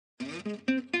This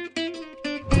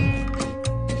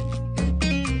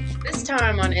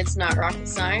time on It's Not Rocket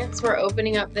Science, we're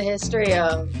opening up the history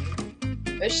of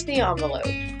Push the Envelope.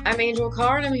 I'm Angel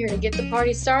Carr, and I'm here to get the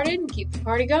party started and keep the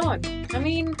party going. I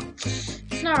mean,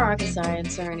 it's not rocket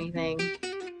science or anything.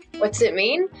 What's it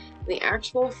mean? The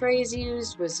actual phrase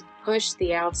used was push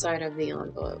the outside of the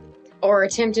envelope, or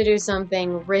attempt to do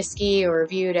something risky or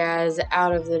viewed as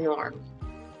out of the norm.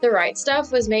 The Right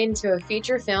Stuff was made into a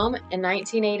feature film in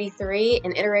 1983,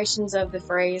 and iterations of the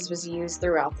phrase was used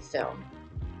throughout the film.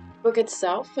 The book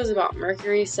itself was about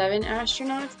Mercury 7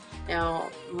 astronauts.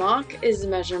 Now, Mach is the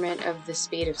measurement of the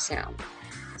speed of sound.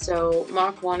 So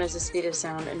Mach 1 is the speed of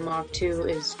sound, and Mach 2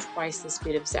 is twice the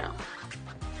speed of sound.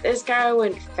 This guy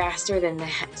went faster than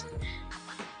that.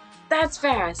 That's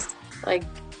fast. Like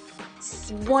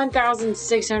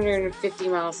 1,650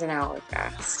 miles an hour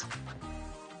fast.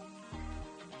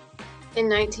 In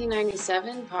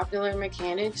 1997, Popular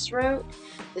Mechanics wrote,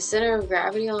 "The center of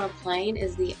gravity on a plane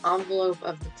is the envelope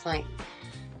of the plane.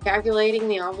 Calculating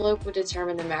the envelope would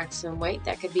determine the maximum weight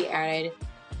that could be added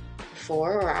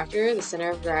before or after the center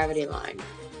of gravity line."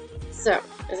 So,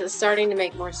 is it starting to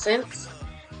make more sense?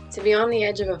 To be on the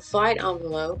edge of a flight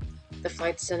envelope, the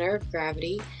flight center of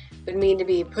gravity, would mean to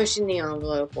be pushing the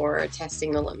envelope or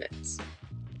testing the limits.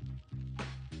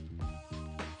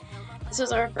 This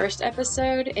was our first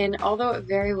episode, and although it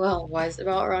very well was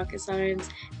about rocket science,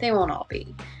 they won't all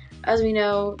be. As we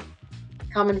know,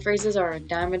 common phrases are a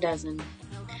dime a dozen.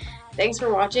 Thanks for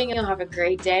watching, and you'll have a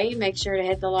great day. Make sure to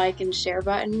hit the like and share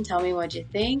button. Tell me what you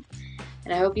think,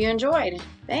 and I hope you enjoyed.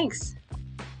 Thanks.